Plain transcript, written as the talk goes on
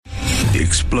The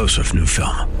explosive new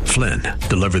film, Flynn,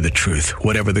 deliver the truth,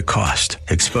 whatever the cost,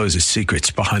 exposes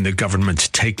secrets behind the government's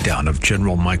takedown of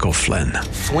General Michael Flynn.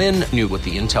 Flynn knew what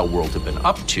the intel world had been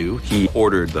up to. He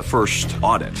ordered the first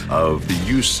audit of the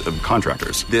use of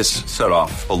contractors. This set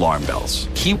off alarm bells.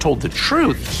 He told the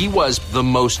truth. He was the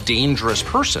most dangerous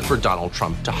person for Donald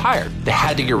Trump to hire. They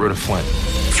had to get rid of Flynn.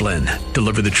 Flynn,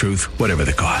 deliver the truth, whatever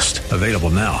the cost. Available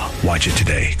now. Watch it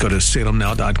today. Go to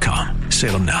salemnow.com.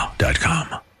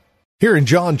 salemnow.com. Here in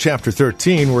John chapter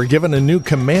 13, we're given a new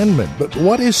commandment, but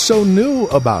what is so new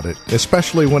about it,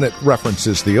 especially when it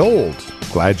references the old?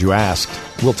 Glad you asked.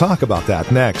 We'll talk about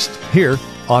that next, here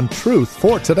on Truth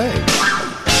for Today.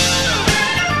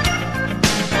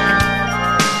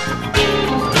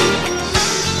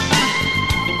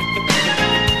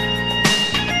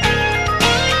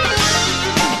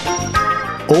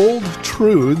 Old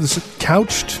truths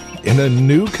couched in a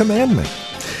new commandment.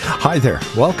 Hi there.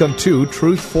 Welcome to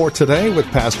Truth for Today with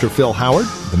Pastor Phil Howard,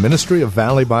 the ministry of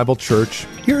Valley Bible Church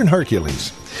here in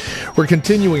Hercules. We're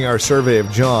continuing our survey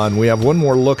of John. We have one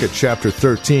more look at chapter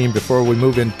 13 before we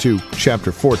move into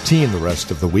chapter 14 the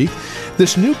rest of the week.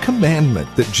 This new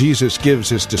commandment that Jesus gives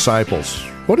his disciples.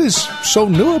 What is so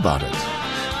new about it?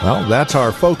 Well, that's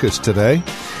our focus today.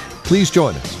 Please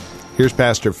join us. Here's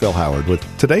Pastor Phil Howard with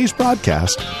today's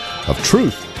broadcast of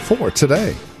Truth for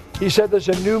Today. He said there's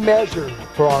a new measure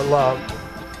for our love.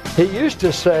 He used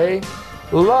to say,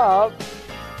 love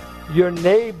your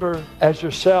neighbor as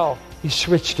yourself. He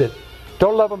switched it.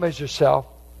 Don't love them as yourself.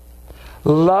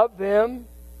 Love them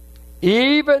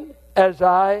even as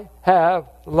I have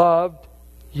loved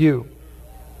you.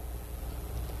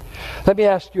 Let me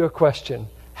ask you a question.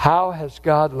 How has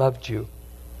God loved you?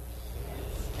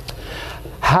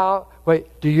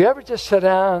 Do you ever just sit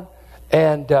down?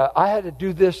 And I had to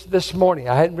do this morning.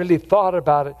 I hadn't really thought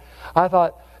about it. I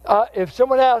thought, if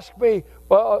someone asked me,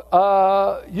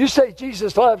 well, you say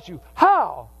Jesus loves you.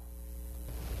 How?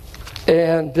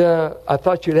 And I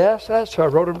thought you'd ask that, so I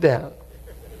wrote them down.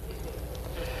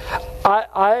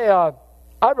 I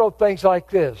wrote things like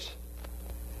this.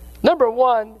 Number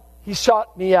one, he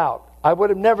sought me out. I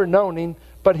would have never known him,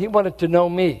 but he wanted to know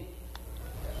me.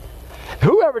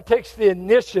 Whoever takes the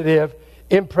initiative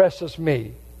impresses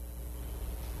me.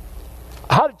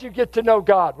 How did you get to know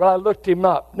God? Well, I looked him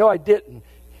up. No, I didn't.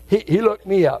 He looked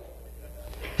me up.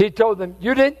 He told them,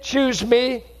 you didn't choose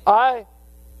me, I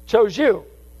chose you.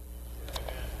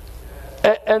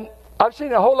 And I've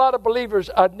seen a whole lot of believers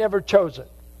I've never chosen.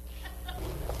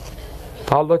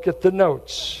 I'll look at the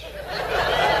notes.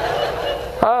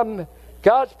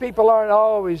 God's people aren't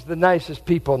always the nicest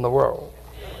people in the world.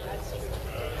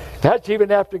 That's even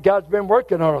after God's been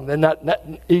working on them. They're not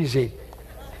easy.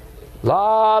 A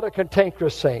lot of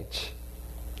cantankerous saints.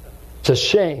 It's a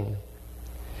shame.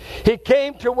 He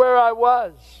came to where I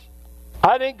was.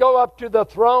 I didn't go up to the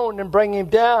throne and bring him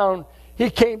down.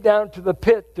 He came down to the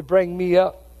pit to bring me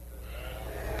up.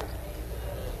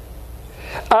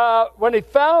 When he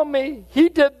found me, he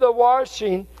did the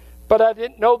washing, but I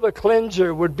didn't know the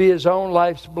cleanser would be his own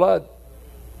life's blood.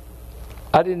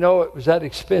 I didn't know it was that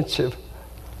expensive.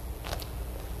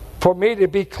 For me to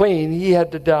be clean, he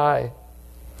had to die.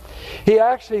 He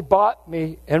actually bought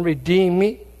me and redeemed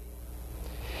me.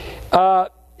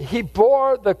 He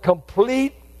bore the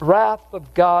complete wrath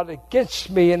of God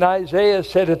against me, and Isaiah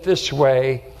said it this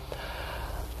way,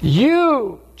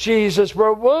 you, Jesus,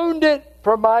 were wounded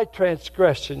for my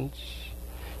transgressions.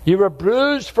 You were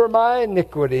bruised for my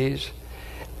iniquities,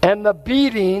 and the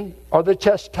beating or the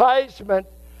chastisement,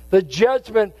 the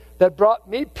judgment that brought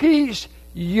me peace,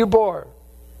 you bore.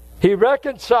 He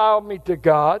reconciled me to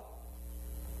God.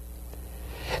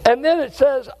 And then it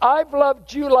says, I've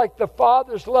loved you like the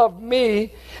Father's loved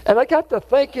me. And I got to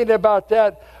thinking about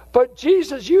that. But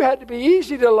Jesus, you had to be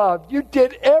easy to love. You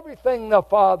did everything the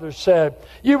Father said.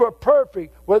 You were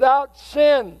perfect, without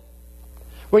sin.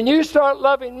 When you start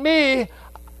loving me,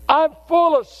 I'm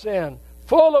full of sin,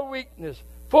 full of weakness,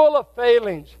 full of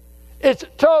failings. It's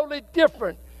totally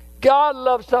different. God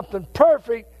loves something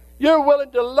perfect. You're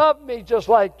willing to love me just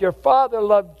like your Father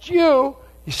loved you.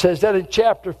 He says that in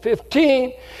chapter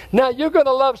 15. Now you're going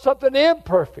to love something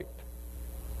imperfect.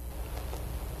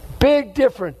 Big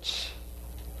difference.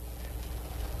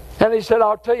 And he said,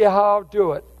 I'll tell you how I'll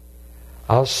do it.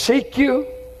 I'll seek you.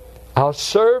 I'll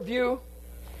serve you.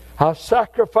 I'll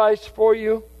sacrifice for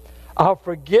you. I'll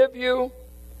forgive you.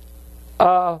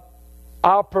 I'll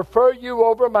prefer you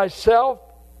over myself.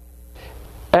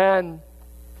 And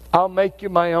I'll make you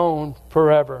my own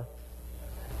forever.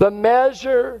 The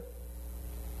measure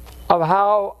of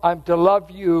how I'm to love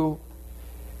you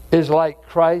is like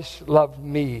Christ loved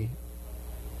me.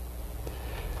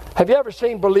 Have you ever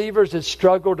seen believers that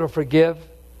struggle to forgive?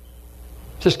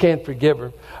 Just can't forgive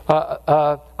her.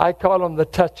 I call them the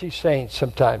touchy saints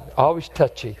sometimes. Always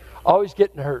touchy. Always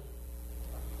getting hurt.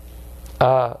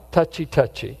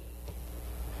 Touchy.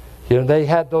 You know, they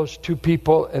had those two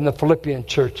people in the Philippian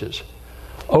churches.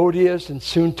 Odious and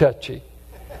soon touchy.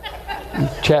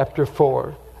 Chapter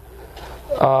 4.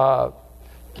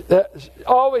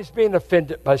 Always being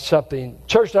offended by something.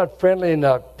 Church not friendly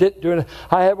enough.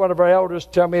 I had one of our elders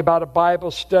tell me about a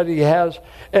Bible study he has,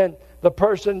 and the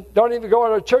person don't even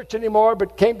go to church anymore,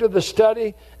 but came to the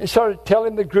study and started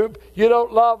telling the group, "You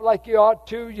don't love like you ought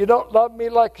to. You don't love me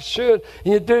like you should.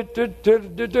 And you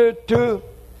do.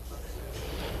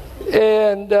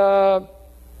 And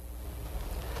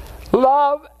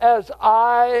love as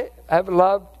I have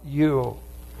loved you."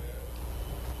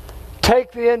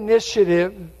 Take the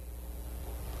initiative.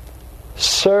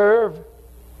 Serve.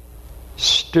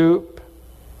 Stoop.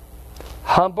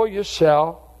 Humble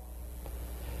yourself.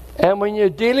 And when you're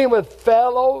dealing with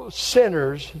fellow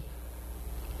sinners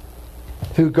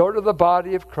who go to the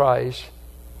body of Christ,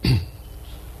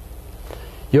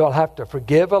 you'll have to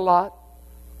forgive a lot,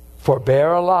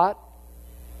 forbear a lot,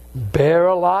 bear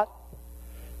a lot.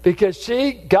 Because,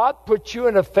 see, God put you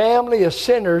in a family of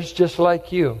sinners just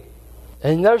like you.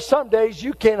 And there's some days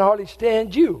you can't hardly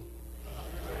stand you.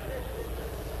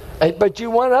 But you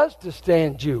want us to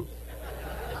stand you.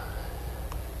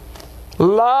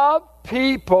 Love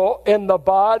people in the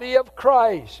body of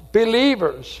Christ,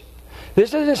 believers.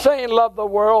 This isn't saying love the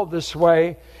world this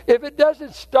way. If it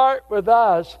doesn't start with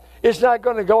us, it's not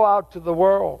going to go out to the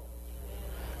world.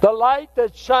 The light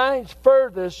that shines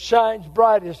furthest shines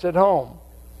brightest at home.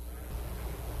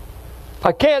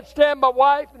 I can't stand my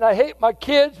wife and I hate my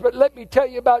kids, but let me tell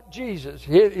you about Jesus.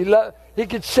 He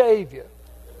could save you.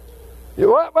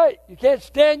 Wait, you can't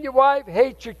stand your wife,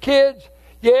 hate your kids?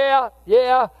 Yeah.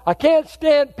 I can't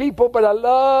stand people, but I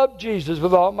love Jesus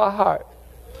with all my heart.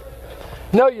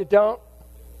 No, you don't.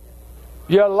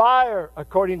 You're a liar,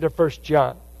 according to 1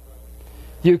 John.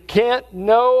 You can't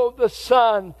know the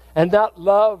Son and not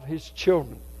love His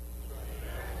children.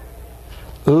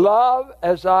 Love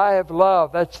as I have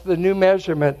loved. That's the new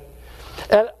measurement.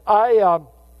 And I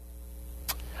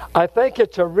think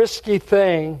it's a risky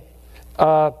thing.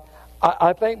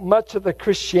 I think much of the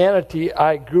Christianity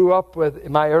I grew up with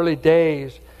in my early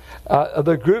days,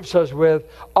 the groups I was with,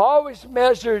 always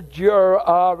measured your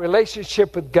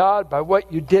relationship with God by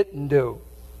what you didn't do.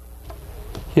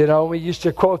 You know, we used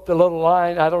to quote the little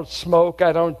line, "I don't smoke,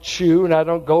 I don't chew, and I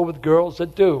don't go with girls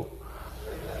that do."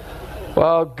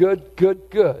 Well, good.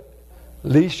 At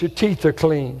least your teeth are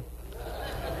clean.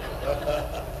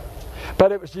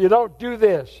 But it was, you don't do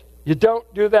this, you don't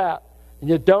do that, and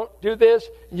you don't do this,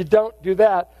 and you don't do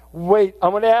that. Wait,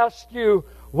 I'm going to ask you,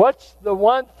 what's the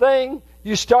one thing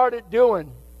you started doing?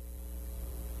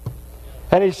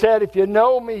 And he said, if you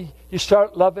know me, you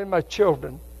start loving my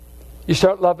children. You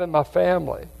start loving my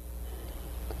family.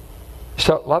 You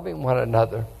start loving one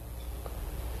another.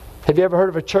 Have you ever heard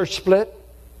of a church split?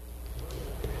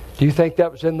 Do you think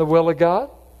that was in the will of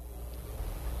God?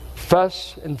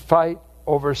 Fuss and fight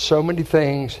over so many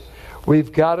things.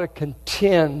 We've got to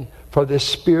contend for this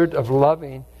spirit of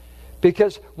loving.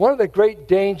 Because one of the great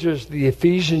dangers the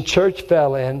Ephesian church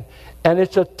fell in, and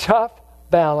it's a tough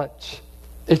balance.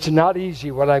 It's not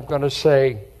easy what I'm going to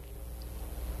say.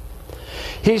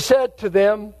 He said to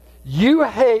them, "You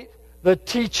hate the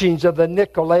teachings of the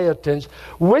Nicolaitans,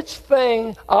 which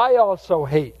thing I also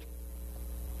hate.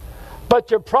 But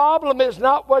your problem is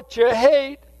not what you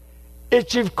hate,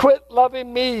 it's you've quit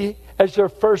loving me as your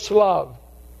first love."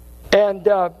 And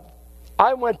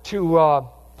I went to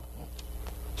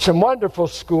some wonderful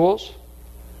schools,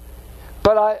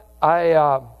 but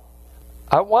I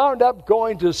wound up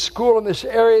going to school in this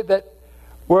area that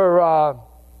were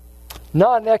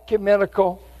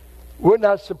non-ecumenical, would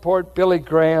not support Billy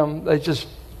Graham. They just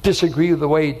disagree with the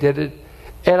way he did it.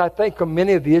 And I think on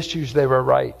many of the issues they were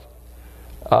right.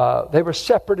 They were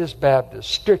separatist Baptists,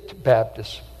 strict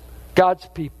Baptists, God's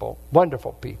people,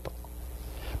 wonderful people,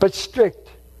 but strict.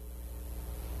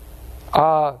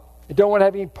 You don't want to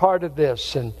have any part of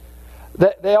this. And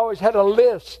they always had a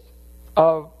list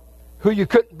of who you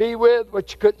couldn't be with,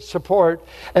 what you couldn't support.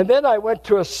 And then I went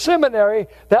to a seminary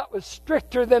that was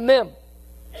stricter than them.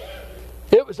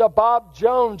 It was a Bob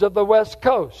Jones of the West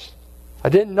Coast. I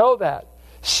didn't know that.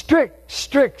 Strict.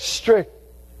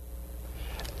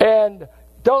 And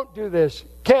don't do this,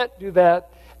 can't do that.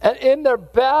 And in their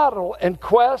battle and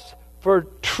quest for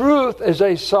truth as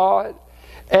they saw it,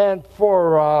 and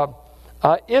for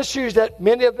issues that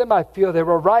many of them, I feel they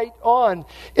were right on,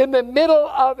 in the middle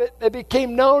of it, they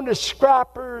became known as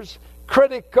scrappers,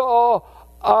 critical,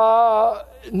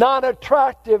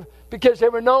 non-attractive, because they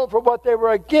were known for what they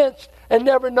were against and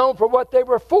never known for what they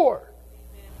were for.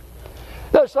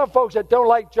 There's some folks that don't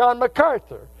like John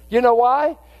MacArthur. You know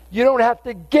why? You don't have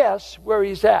to guess where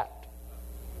he's at.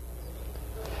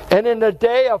 And in the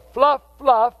day of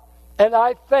fluff, and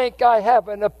I think I have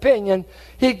an opinion,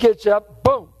 he gets up,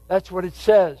 boom, that's what it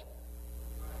says.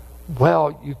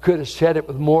 Well, you could have said it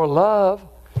with more love.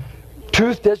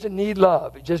 Truth doesn't need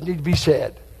love. It just needs to be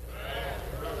said.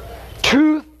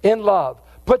 Truth in love.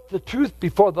 Put the truth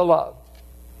before the love.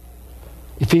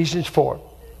 Ephesians 4.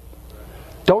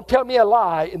 Don't tell me a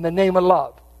lie in the name of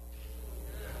love.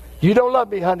 You don't love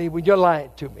me, honey, when you're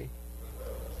lying to me.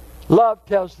 Love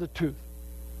tells the truth.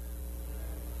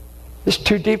 It's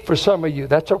too deep for some of you.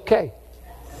 That's okay.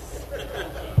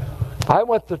 I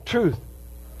want the truth.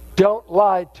 Don't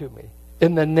lie to me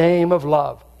in the name of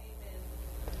love.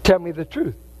 Tell me the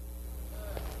truth.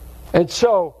 And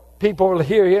so people will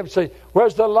hear him say,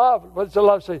 where's the love? What does the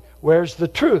love say? Where's the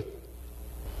truth?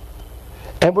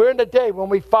 And we're in a day when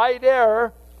we fight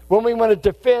error, when we want to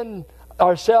defend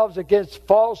ourselves against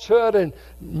falsehood and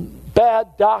bad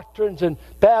doctrines and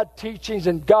bad teachings,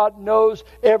 and God knows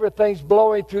everything's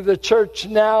blowing through the church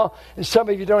now, and some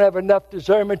of you don't have enough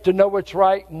discernment to know what's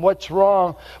right and what's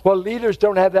wrong. Well, leaders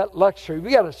don't have that luxury.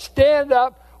 We got to stand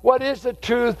up. What is the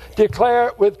truth? Declare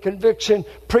it with conviction.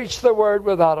 Preach the word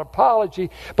without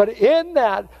apology. But in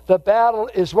that, the battle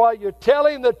is while you're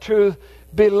telling the truth,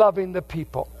 be loving the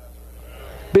people.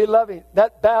 Be loving.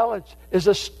 That balance is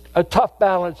a tough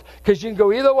balance, because you can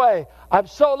go either way. I'm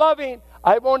so loving,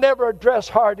 I won't ever address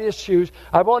hard issues.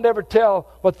 I won't ever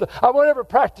I won't ever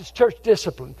practice church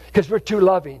discipline because we're too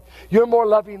loving. You're more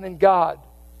loving than God.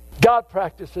 God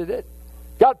practiced it.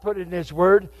 God put it in His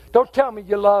Word. Don't tell me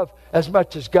you love as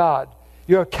much as God.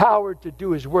 You're a coward to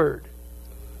do His Word.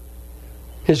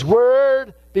 His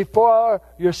Word before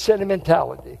your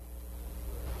sentimentality.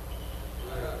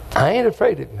 I ain't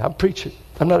afraid of you. I'm preaching.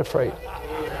 I'm not afraid.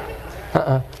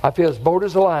 I feel as bold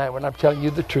as a lion when I'm telling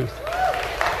you the truth.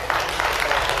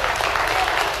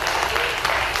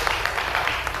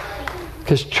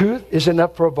 Because truth isn't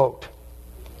up for a vote.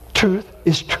 Truth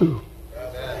is true.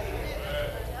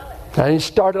 I didn't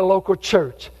start a local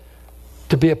church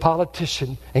to be a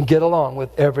politician and get along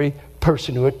with every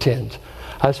person who attends.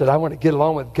 I said, I want to get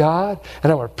along with God,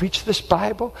 and I want to preach this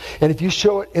Bible. And if you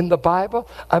show it in the Bible,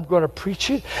 I'm going to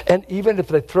preach it. And even if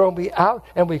they throw me out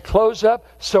and we close up,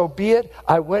 so be it.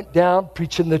 I went down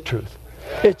preaching the truth.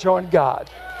 It's on God.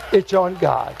 It's on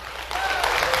God.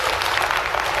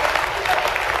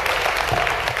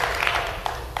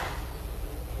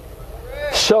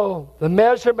 So the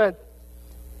measurement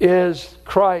is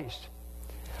Christ.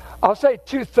 I'll say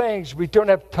two things. We don't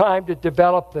have time to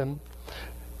develop them.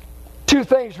 Two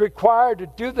things required to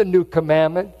do the new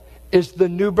commandment is the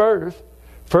new birth.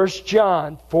 1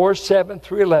 John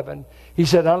 4:7-11. He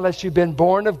said, unless you've been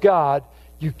born of God,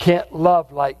 you can't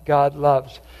love like God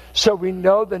loves. So we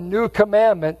know the new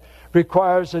commandment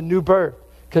requires a new birth,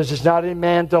 because it's not in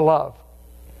man to love.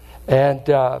 And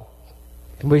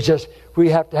we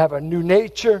have to have a new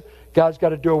nature. God's got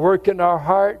to do a work in our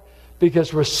heart,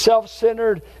 because we're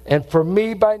self-centered and for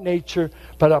me by nature.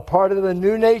 But a part of the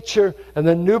new nature and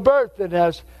the new birth in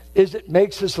us is it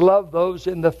makes us love those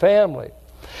in the family.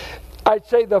 I'd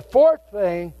say the fourth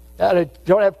thing, and I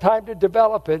don't have time to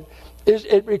develop it, is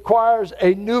it requires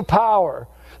a new power.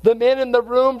 The men in the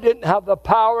room didn't have the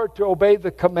power to obey the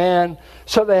command,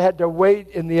 so they had to wait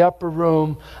in the upper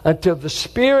room until the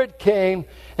Spirit came.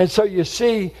 And so you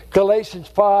see Galatians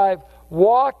 5,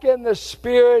 walk in the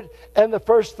Spirit, and the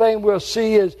first thing we'll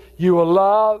see is you will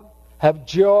love, have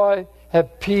joy,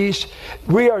 have peace.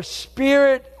 We are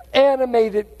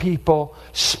Spirit-animated people,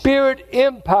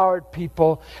 Spirit-empowered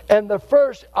people, and the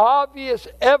first obvious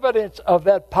evidence of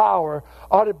that power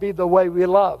ought to be the way we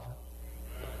love.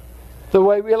 The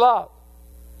way we love.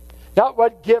 Not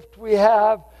what gift we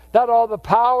have, not all the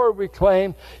power we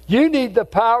claim. You need the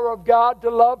power of God to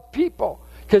love people,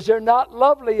 because they're not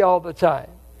lovely all the time.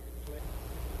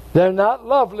 They're not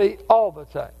lovely all the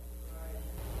time.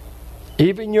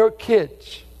 Even your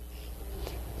kids.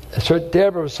 That's what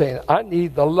Deborah was saying. I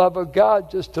need the love of God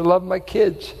just to love my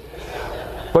kids.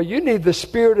 Well, you need the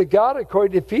Spirit of God,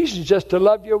 according to Ephesians, just to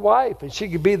love your wife. And she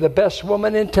could be the best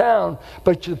woman in town.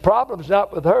 But the problem's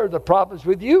not with her. The problem's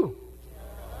with you.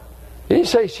 He didn't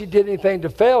say she did anything to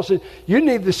fail. He said, you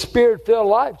need the Spirit-filled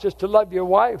life just to love your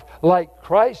wife like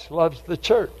Christ loves the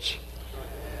church.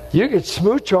 You could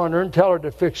smooch on her and tell her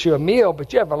to fix you a meal,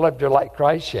 but you haven't loved her like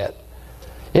Christ yet.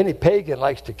 Any pagan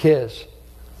likes to kiss.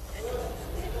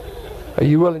 Are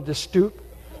you willing to stoop?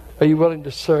 Are you willing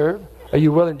to serve? Are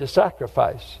you willing to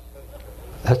sacrifice?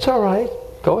 That's all right.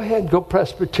 Go ahead, go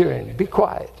Presbyterian. Be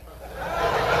quiet.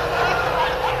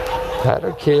 I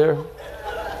don't care.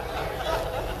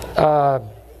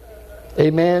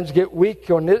 Amens get weak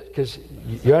on it because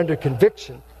you're under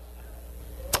conviction.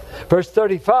 Verse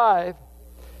 35,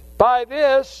 by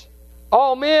this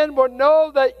all men will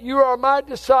know that you are my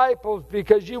disciples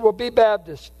because you will be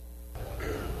Baptists.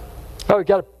 Oh,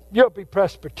 you'll be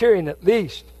Presbyterian at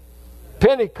least.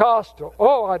 Pentecostal.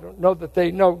 Oh, I don't know that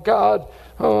they know God.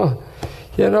 Oh,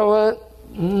 you know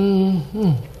what?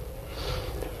 Mm-hmm.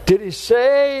 Did he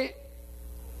say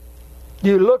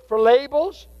you look for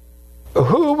labels?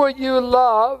 Who will you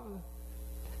love?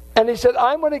 And he said,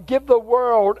 I'm going to give the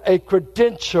world a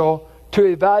credential to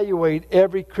evaluate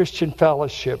every Christian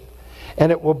fellowship.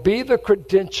 And it will be the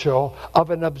credential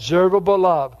of an observable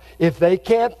love. If they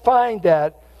can't find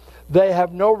that, they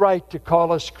have no right to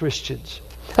call us Christians.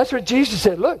 That's what Jesus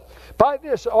said. Look, by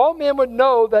this all men would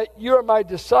know that you are my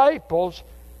disciples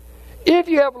if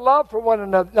you have love for one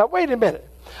another. Now wait a minute.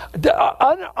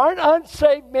 Aren't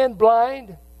unsaved men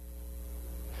blind?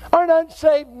 Aren't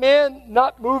unsaved men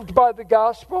not moved by the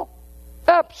gospel?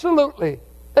 Absolutely.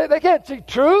 They can't see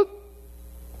truth.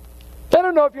 They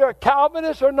don't know if you're a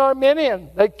Calvinist or an Arminian.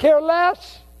 They care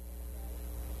less.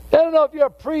 They don't know if you're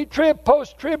a pre-trib,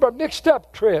 post-trib, or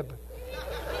mixed-up trib.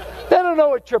 They don't know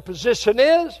what your position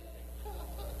is.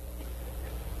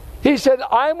 He said,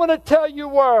 I'm going to tell you,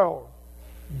 world,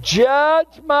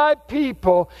 judge my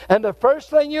people. And the first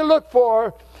thing you look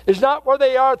for is not where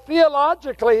they are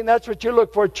theologically, and that's what you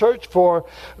look for a church for.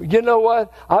 You know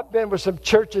what? I've been with some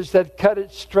churches that cut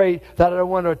it straight that I don't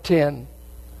want to attend.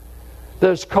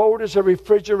 They're as cold as a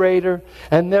refrigerator,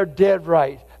 and they're dead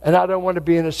right. And I don't want to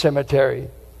be in a cemetery.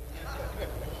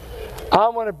 I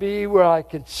want to be where I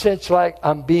can sense like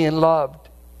I'm being loved.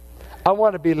 I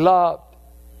want to be loved.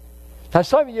 Now,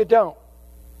 some of you don't.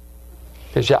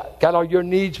 Because you got all your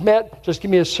needs met. Just give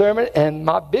me a sermon, and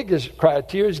my biggest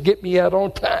criteria is get me out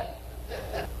on time.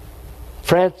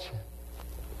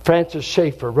 Francis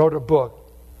Schaeffer wrote a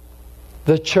book,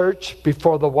 The Church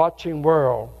Before the Watching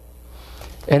World.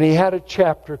 And he had a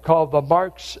chapter called The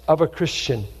Marks of a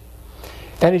Christian.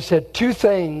 And he said 2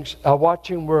 things a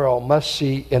watching world must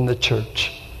see in the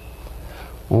church.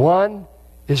 1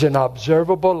 is an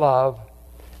observable love,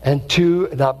 and 2,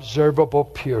 an observable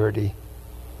purity.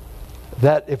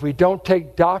 That if we don't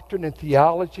take doctrine and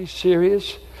theology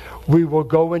serious, we will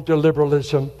go into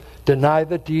liberalism, deny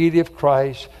the deity of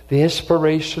Christ, the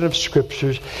inspiration of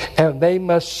Scriptures, and they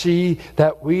must see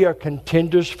that we are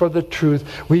contenders for the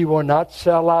truth. We will not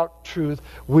sell out truth.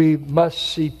 We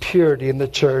must see purity in the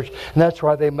church, and that's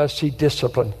why they must see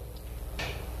discipline.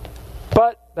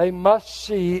 But they must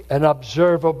see an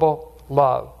observable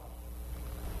love.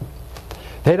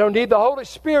 They don't need the Holy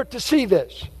Spirit to see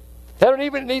this. They don't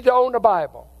even need to own a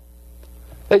Bible.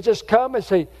 They just come and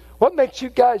say, what makes you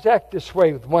guys act this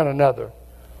way with one another?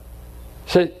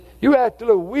 Say, you act a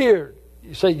little weird.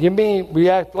 You say, you mean we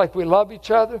act like we love each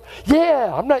other?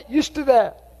 Yeah, I'm not used to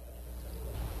that.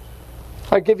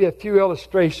 I'll give you a few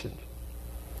illustrations.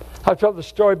 I've told the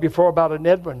story before about an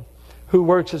Edwin who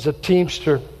works as a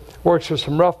teamster, works with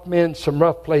some rough men, some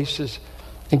rough places,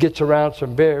 and gets around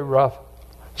some very rough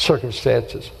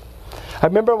circumstances. I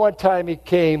remember one time he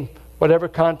came, whatever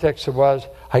context it was,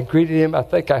 I greeted him, I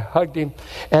think I hugged him,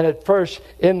 and at first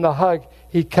in the hug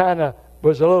he kind of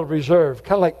was a little reserved,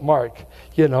 kind of like Mark,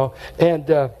 you know, and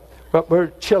but we're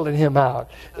chilling him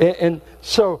out. And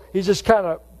so he just kind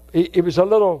of, he was a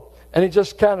little, and he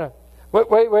just kind of,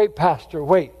 wait, Pastor,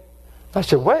 wait. I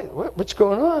said, wait, what's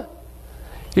going on?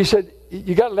 He said,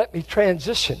 you got to let me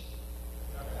transition.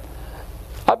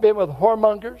 I've been with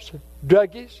whoremongers,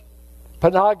 druggies,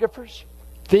 pornographers,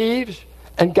 thieves,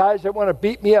 and guys that want to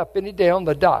beat me up any day on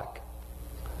the dock.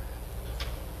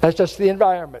 That's just the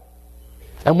environment.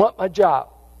 And want my job.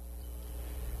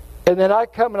 And then I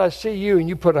come and I see you and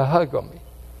you put a hug on me.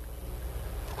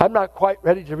 I'm not quite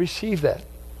ready to receive that.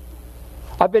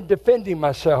 I've been defending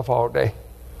myself all day.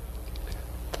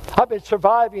 I've been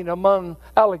surviving among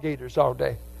alligators all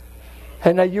day.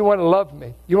 And now you want to love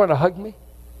me. You want to hug me?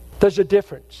 There's a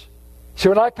difference. See,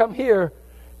 when I come here,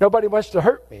 nobody wants to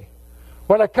hurt me.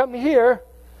 When I come here,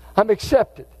 I'm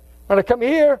accepted. When I come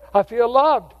here, I feel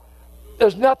loved.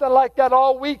 There's nothing like that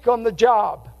all week on the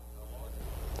job.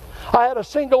 I had a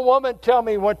single woman tell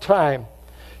me one time,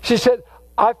 she said,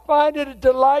 I find it a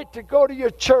delight to go to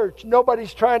your church.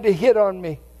 Nobody's trying to hit on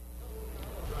me.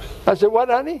 I said, what,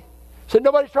 honey? She said,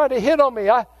 nobody's trying to hit on me.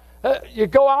 You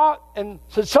go out, and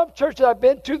so some churches I've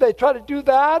been to, they try to do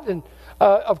that, and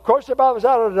Of course, if I was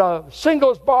out at a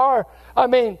singles bar, I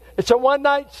mean, it's a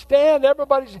one-night stand.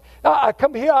 Everybody's, I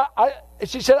come here,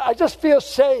 she said, I just feel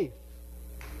safe.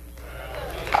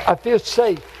 I feel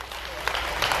safe.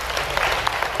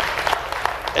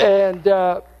 And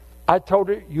I told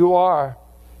her, you are.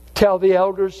 Tell the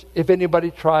elders if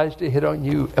anybody tries to hit on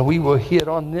you, and we will hit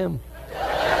on them.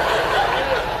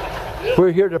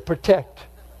 We're here to protect.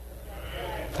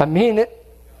 I mean it.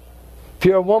 If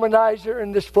you're a womanizer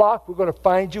in this flock, we're going to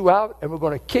find you out, and we're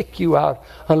going to kick you out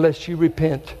unless you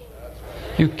repent.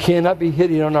 You cannot be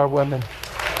hitting on our women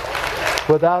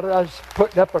without us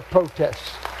putting up a protest.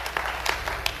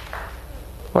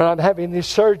 When I'm having these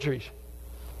surgeries,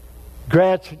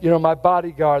 Grant, my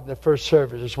bodyguard in the first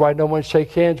service. That's why no one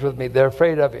shakes hands with me. They're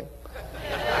afraid of him.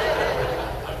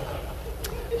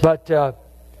 But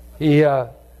he,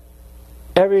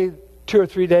 every 2 or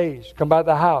 3 days, come by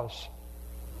the house,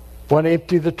 want to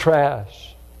empty the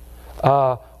trash,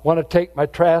 want to take my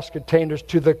trash containers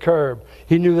to the curb.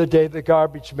 He knew the day the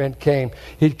garbage men came.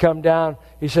 He'd come down.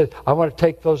 He said, I want to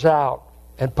take those out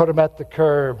and put them at the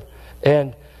curb.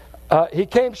 And he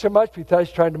came so much we thought he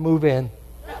was trying to move in.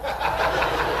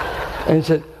 And he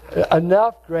said,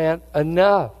 enough, Grant,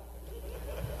 enough.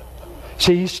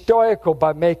 See, he's stoical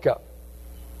by makeup.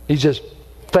 He's just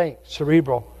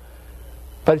cerebral.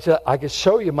 But he said, I can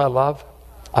show you my love.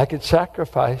 I can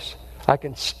sacrifice. I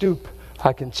can stoop.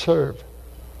 I can serve.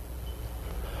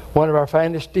 One of our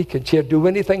finest deacons, he'll do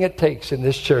anything it takes in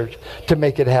this church to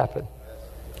make it happen.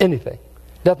 Anything.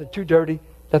 Nothing too dirty.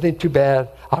 Nothing too bad.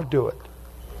 I'll do it.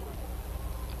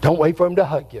 Don't wait for him to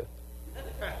hug you.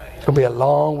 It's going to be a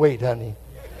long wait, honey.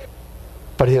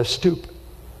 But he'll stoop.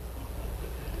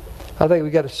 I think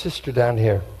we got a sister down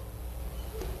here.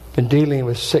 Been dealing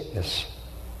with sickness.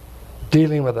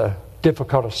 Dealing with a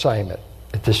difficult assignment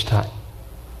at this time.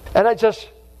 And I just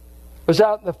was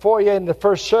out in the foyer in the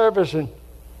first service, and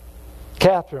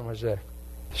Catherine was there.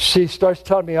 She starts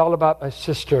telling me all about my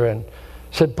sister and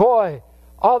said, boy,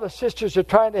 all the sisters are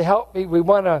trying to help me. We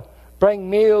want to bring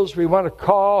meals, we want to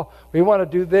call, we want to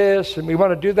do this, and we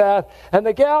want to do that. And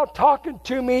the gal talking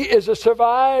to me is a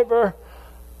survivor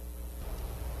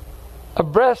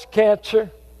of breast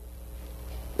cancer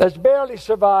that's barely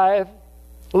survived,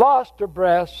 lost her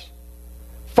breast,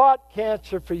 fought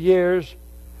cancer for years.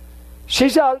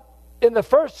 She's out in the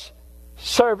first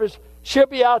service. She'll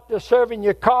be out there serving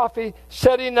you coffee,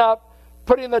 setting up,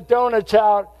 putting the donuts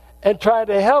out, and trying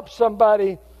to help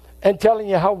somebody and telling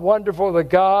you how wonderful the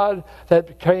God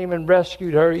that came and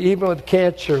rescued her, even with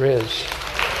cancer, is.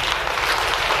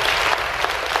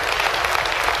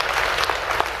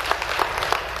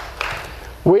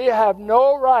 We have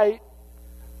no right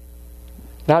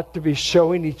not to be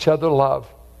showing each other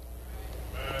love.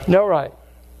 No right.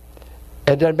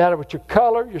 It doesn't matter what your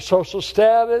color, your social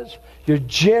status, your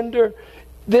gender.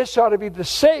 This ought to be the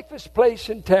safest place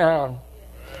in town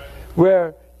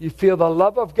where you feel the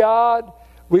love of God.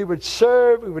 We would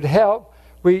serve, we would help.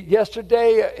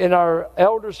 Yesterday in our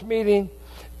elders meeting,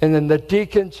 and then the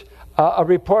deacons, a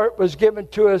report was given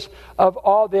to us of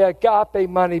all the agape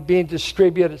money being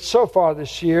distributed so far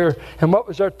this year. And what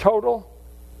was our total?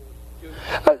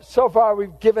 So far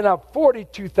we've given out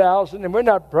 $42,000, and we're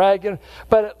not bragging,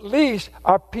 but at least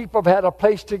our people have had a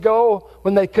place to go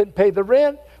when they couldn't pay the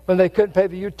rent, when they couldn't pay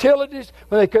the utilities,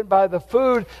 when they couldn't buy the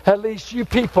food. At least you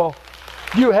people,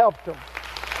 you helped them.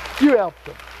 You helped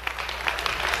them.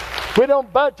 We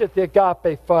don't budget the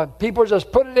agape fund. People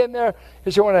just put it in there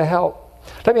because they want to help.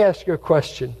 Let me ask you a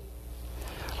question.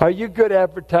 Are you good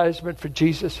advertisement for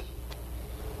Jesus?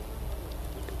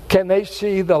 Can they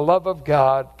see the love of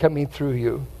God coming through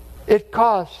you? It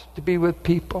costs to be with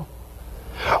people.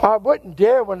 I wouldn't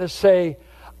dare want to say,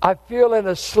 I feel in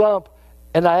a slump,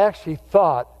 and I actually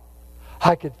thought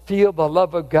I could feel the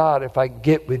love of God if I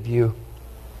get with you.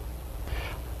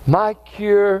 My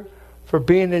cure for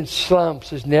being in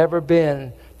slumps has never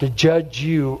been to judge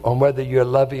you on whether you're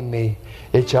loving me.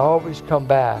 It's always come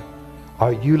back.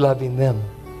 Are you loving them?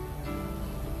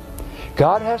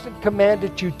 God hasn't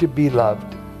commanded you to be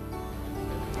loved.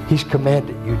 He's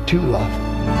commanded you to love.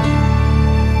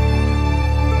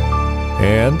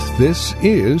 And this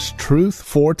is Truth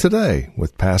for Today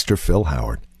with Pastor Phil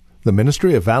Howard, the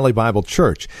ministry of Valley Bible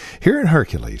Church here in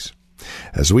Hercules.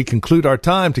 As we conclude our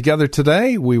time together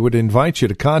today, we would invite you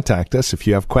to contact us if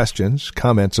you have questions,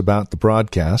 comments about the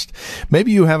broadcast.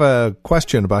 Maybe you have a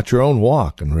question about your own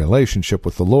walk and relationship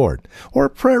with the Lord, or a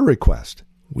prayer request.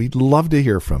 We'd love to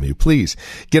hear from you. Please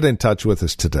get in touch with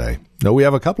us today. Now, we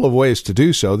have a couple of ways to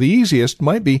do so. The easiest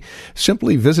might be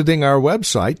simply visiting our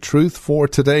website,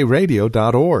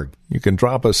 truthfortodayradio.org. You can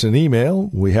drop us an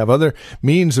email. We have other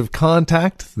means of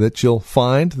contact that you'll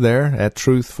find there at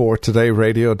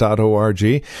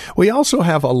truthfortodayradio.org. We also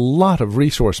have a lot of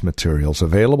resource materials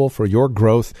available for your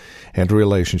growth and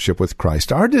relationship with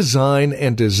Christ. Our design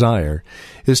and desire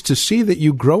is to see that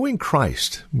you grow in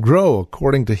Christ, grow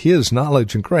according to His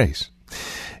knowledge and grace.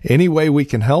 Any way we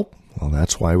can help, well,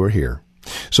 that's why we're here.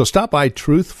 So stop by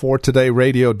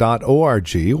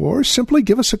truthfortodayradio.org or simply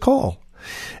give us a call.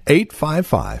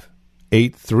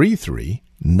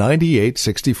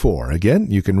 855-833-9864. Again,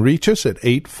 you can reach us at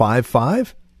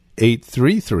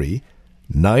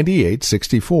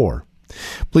 855-833-9864.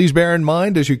 Please bear in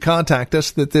mind as you contact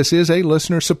us that this is a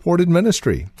listener-supported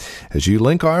ministry. As you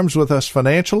link arms with us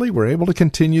financially, we're able to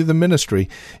continue the ministry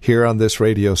here on this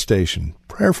radio station.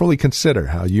 Prayerfully consider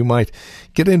how you might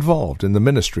get involved in the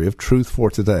ministry of Truth for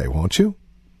Today, won't you?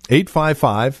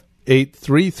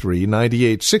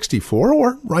 855-833-9864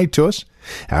 or write to us.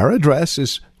 Our address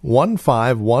is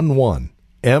 1511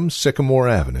 M. Sycamore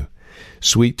Avenue,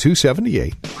 Suite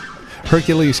 278,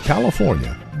 Hercules,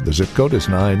 California. The zip code is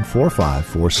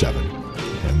 94547.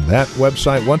 And that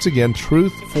website, once again,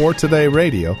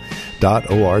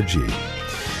 truthfortodayradio.org.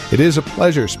 It is a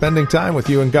pleasure spending time with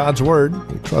you in God's Word.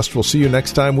 We trust we'll see you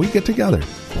next time we get together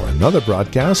for another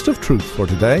broadcast of Truth for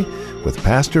Today with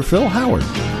Pastor Phil Howard.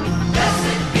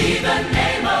 Blessed be the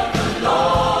name of the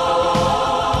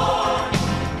Lord.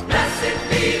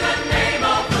 Blessed be the name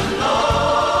of the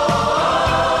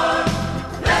Lord.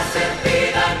 Blessed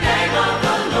be the name of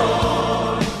the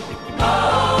Lord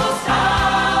Most High.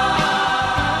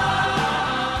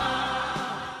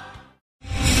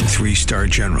 3-star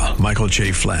General Michael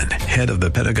J. Flynn, head of the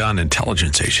Pentagon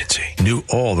Intelligence Agency, knew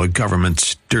all the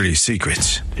government's dirty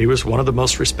secrets. He was one of the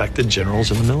most respected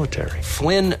generals in the military.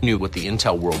 Flynn knew what the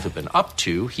intel world had been up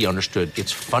to. He understood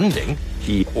its funding.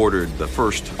 He ordered the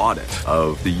first audit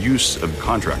of the use of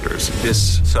contractors.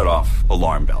 This set off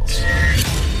alarm bells.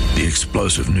 The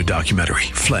explosive new documentary,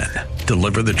 Flynn,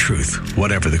 Deliver the Truth,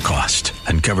 Whatever the Cost,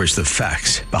 uncovers the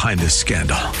facts behind this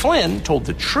scandal. Flynn told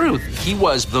the truth. He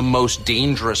was the most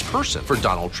dangerous person for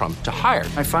Donald Trump to hire.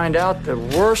 I find out the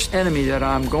worst enemy that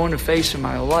I'm going to face in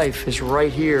my life is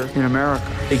right here in America.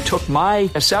 They took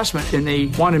my assessment and they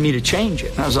wanted me to change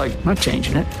it. And I was like, I'm not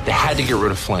changing it. They had to get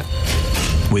rid of Flynn.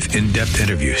 With in-depth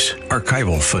interviews,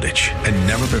 archival footage, and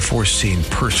never-before-seen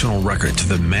personal records of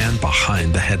the man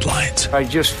behind the headlines. I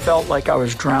just felt like I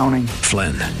was drowning.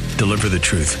 Flynn, Deliver the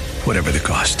Truth, Whatever the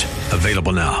Cost.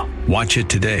 Available now. Watch it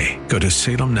today. Go to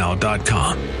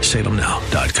salemnow.com.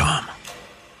 salemnow.com.